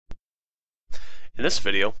In this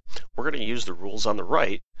video, we're going to use the rules on the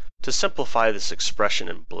right to simplify this expression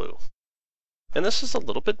in blue. And this is a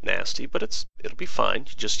little bit nasty, but it'll be fine.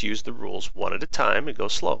 You just use the rules one at a time and go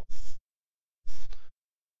slow.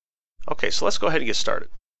 Okay, so let's go ahead and get started.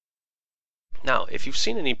 Now, if you've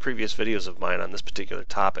seen any previous videos of mine on this particular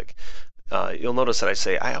topic, you'll notice that I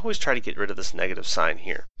say I always try to get rid of this negative sign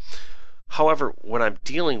here. However, when I'm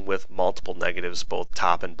dealing with multiple negatives, both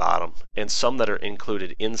top and bottom, and some that are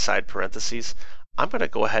included inside parentheses, I'm going to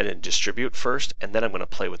go ahead and distribute first, and then I'm going to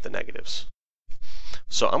play with the negatives.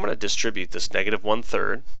 So I'm going to distribute this negative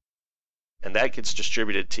 1/3, and that gets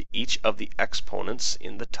distributed to each of the exponents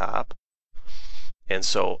in the top. And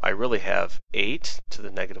so I really have 8 to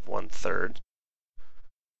the negative 1/3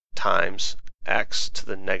 times x to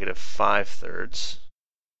the negative 5/3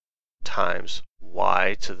 times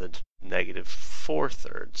y to the negative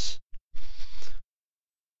 4/3,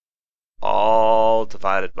 all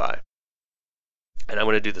divided by. And I'm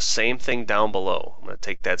going to do the same thing down below. I'm going to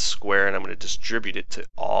take that square and I'm going to distribute it to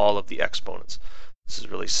all of the exponents. This is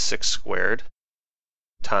really 6 squared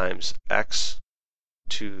times x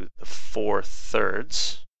to the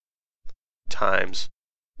 4/3 times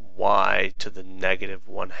y to the negative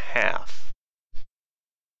 1/2.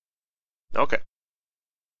 Okay.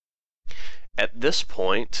 At this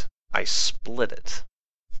point, I split it.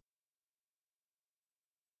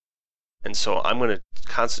 And so I'm going to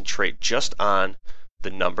concentrate just on the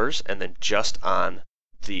numbers and then just on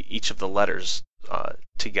each of the letters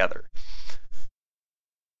together.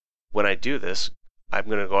 When I do this, I'm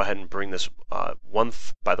going to go ahead and bring this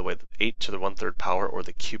by the way, 8 to the 1/3 power, or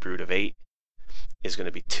the cube root of 8, is going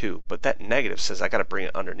to be 2. But that negative says I got to bring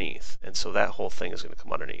it underneath, and so that whole thing is going to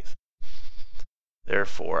come underneath.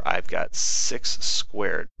 Therefore, I've got 6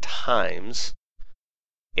 squared times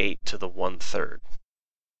 8 to the 1/3.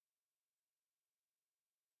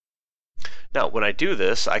 Now, when I do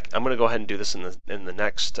this, I'm going to go ahead and do this in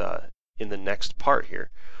the next part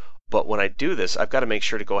here. But when I do this, I've got to make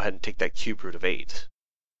sure to go ahead and take that cube root of 8.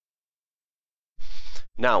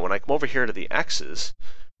 Now, when I come over here to the x's,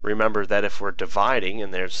 remember that if we're dividing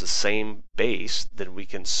and there's the same base, then we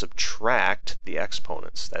can subtract the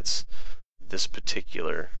exponents. That's this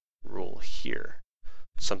particular rule here,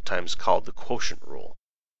 sometimes called the quotient rule.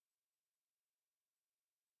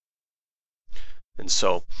 And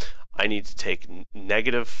so I need to take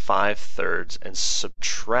negative 5/3 and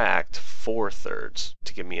subtract 4/3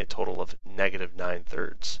 to give me a total of negative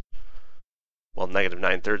 9/3. Well, negative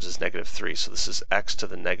 9/3 is negative 3, so this is x to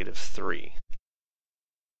the negative 3.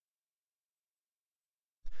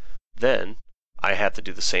 Then I have to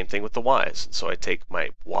do the same thing with the y's. So I take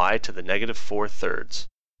my y to the negative 4/3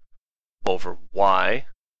 over y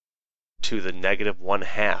to the negative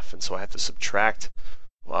 1/2. And so I have to subtract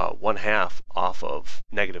 1/2 off of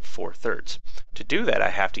negative 4/3. To do that, I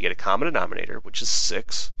have to get a common denominator, which is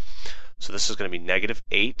 6. So this is going to be negative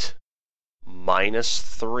 8 minus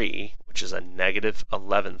 3, which is a negative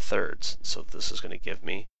 11/3. So this is going to give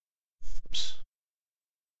me,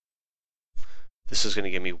 this is going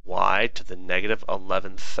to give me y to the negative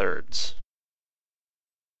 11/3.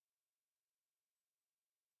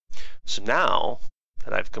 So now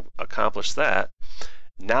that I've accomplished that,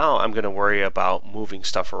 now I'm going to worry about moving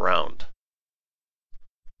stuff around.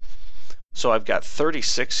 So I've got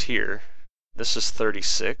 36 here. This is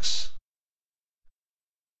 36.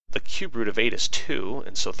 The cube root of 8 is 2,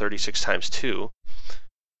 and so 36 times 2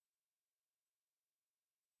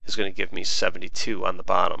 is going to give me 72 on the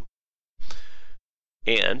bottom.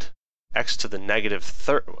 And x to the negative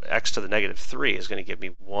 3 is going to give me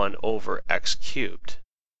 1 over x cubed.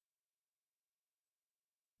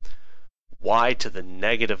 Y to the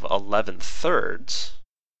negative 11/3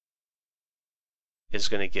 is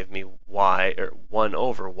going to give me 1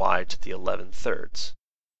 over y to the 11/3.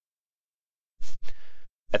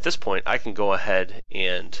 At this point, I can go ahead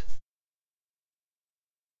and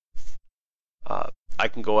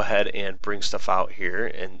bring stuff out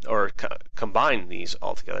here, or combine these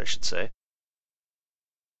all together, I should say,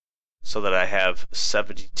 so that I have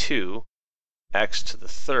 72 x to the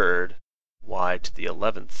 3rd y to the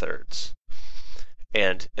 11/3.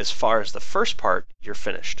 And as far as the first part, you're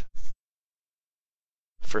finished.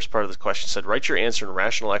 The first part of the question said, write your answer in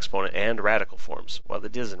rational exponent and radical forms. Well,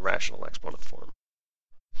 it is in rational exponent form.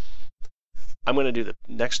 I'm going to do the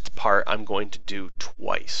next part, I'm going to do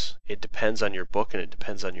twice. It depends on your book and it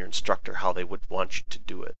depends on your instructor how they would want you to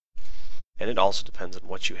do it. And it also depends on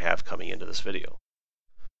what you have coming into this video.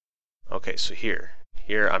 Okay, so here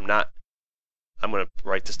I'm going to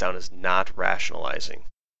write this down as not rationalizing.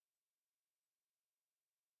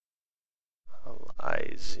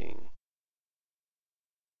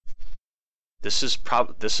 This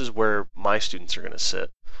is where my students are going to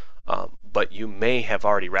sit. But you may have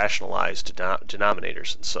already rationalized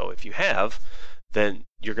denominators, and so if you have, then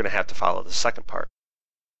you're going to have to follow the second part.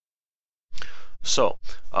 So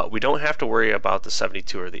we don't have to worry about the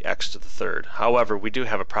 72 or the x to the third. However, we do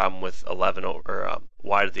have a problem with 11 over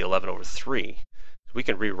y to the 11 over 3. We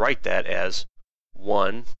can rewrite that as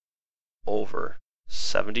 1 over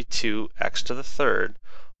 72 x to the third,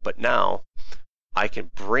 but now I can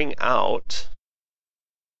bring out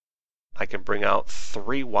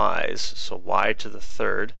 3 y's, so y to the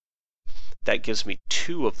third. That gives me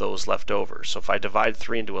 2 of those left over. So if I divide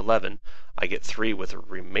 3 into 11, I get 3 with a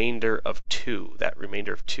remainder of 2. That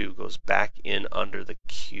remainder of 2 goes back in under the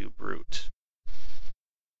cube root.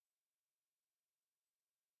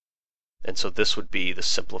 And so this would be the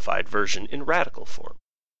simplified version in radical form.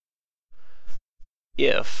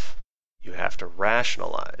 If you have to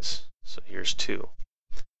rationalize, so here's 2,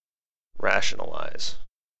 rationalize.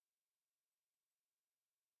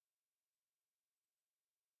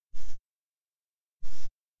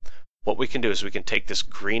 What we can do is we can take this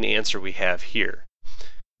green answer we have here,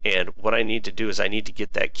 and what I need to do is I need to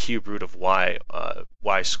get that cube root of y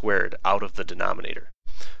squared out of the denominator.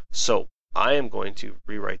 So I am going to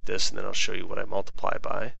rewrite this, and then I'll show you what I multiply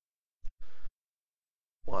by.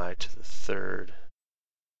 Y to the third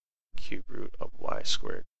cube root of y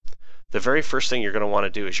squared. The very first thing you're going to want to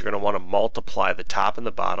do is you're going to want to multiply the top and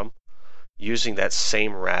the bottom using that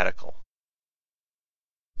same radical.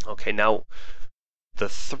 Okay, now the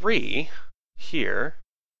 3 here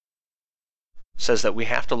says that we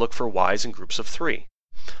have to look for y's in groups of 3.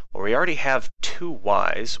 Well, we already have 2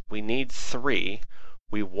 y's. We need 3.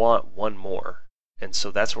 We want 1 more. And so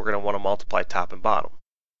that's what we're going to want to multiply top and bottom.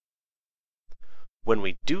 When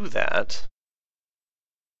we do that,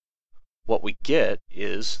 what we get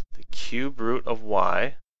is the cube root of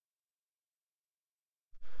y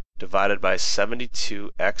divided by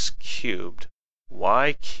 72x cubed,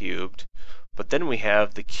 y cubed, but then we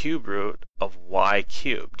have the cube root of y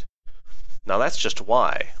cubed. Now that's just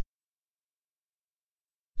y.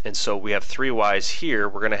 And so we have 3 y's here.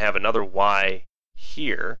 We're going to have another y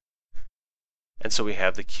here. And so we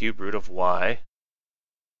have the cube root of y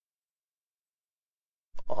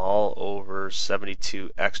all over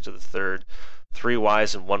 72x to the third. 3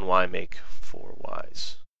 y's and 1 y make 4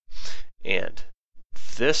 y's. And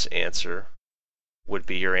this answer would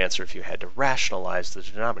be your answer if you had to rationalize the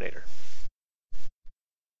denominator.